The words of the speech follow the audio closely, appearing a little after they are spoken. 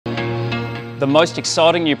The most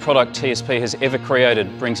exciting new product TSP has ever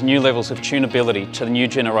created brings new levels of tunability to the new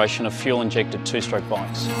generation of fuel-injected two-stroke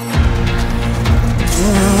bikes.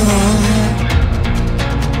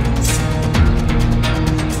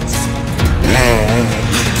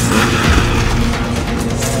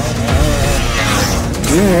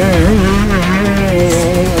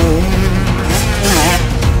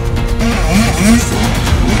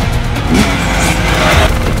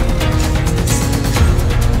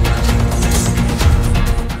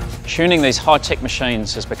 Tuning these high-tech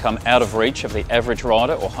machines has become out of reach of the average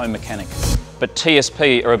rider or home mechanic. But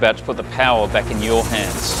TSP are about to put the power back in your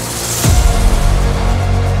hands.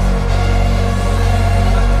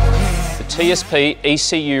 The TSP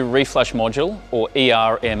ECU Reflash module, or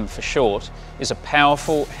ERM for short, is a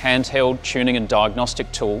powerful handheld tuning and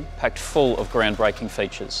diagnostic tool packed full of groundbreaking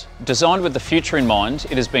features. Designed with the future in mind,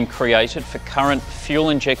 it has been created for current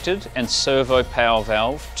fuel-injected and servo power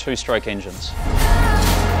valve two-stroke engines.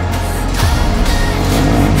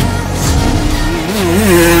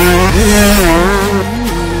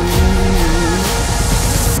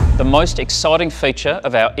 The most exciting feature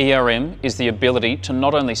of our ERM is the ability to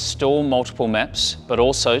not only store multiple maps, but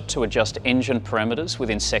also to adjust engine parameters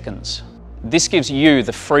within seconds. This gives you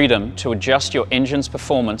the freedom to adjust your engine's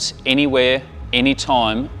performance anywhere,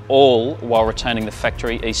 anytime, all while retaining the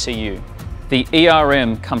factory ECU. The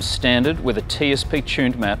ERM comes standard with a TSP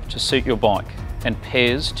Tuned Map to suit your bike and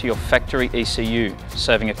pairs to your factory ECU,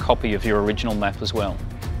 saving a copy of your original map as well.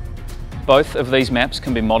 Both of these maps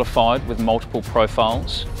can be modified with multiple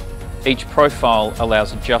profiles. Each profile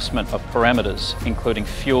allows adjustment of parameters, including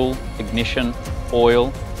fuel, ignition,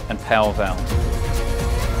 oil, and power valve.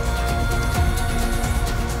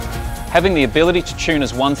 Having the ability to tune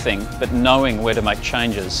is one thing, but knowing where to make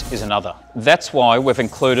changes is another. That's why we've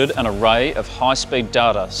included an array of high-speed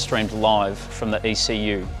data streamed live from the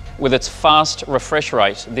ECU. With its fast refresh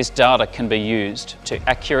rate, this data can be used to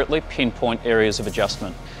accurately pinpoint areas of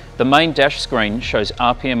adjustment. The main dash screen shows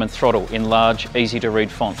RPM and throttle in large,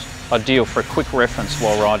 easy-to-read font, ideal for a quick reference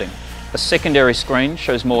while riding. A secondary screen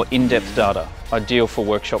shows more in-depth data, ideal for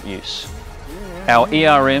workshop use. Our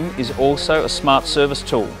ERM is also a smart service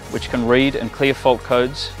tool, which can read and clear fault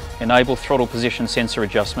codes, enable throttle position sensor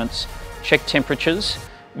adjustments, check temperatures,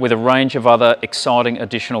 with a range of other exciting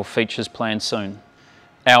additional features planned soon.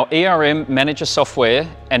 Our ERM Manager software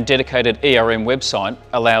and dedicated ERM website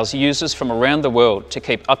allows users from around the world to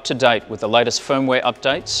keep up to date with the latest firmware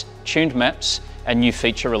updates, tuned maps, and new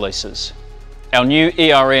feature releases. Our new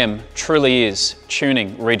ERM truly is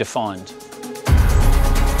tuning redefined.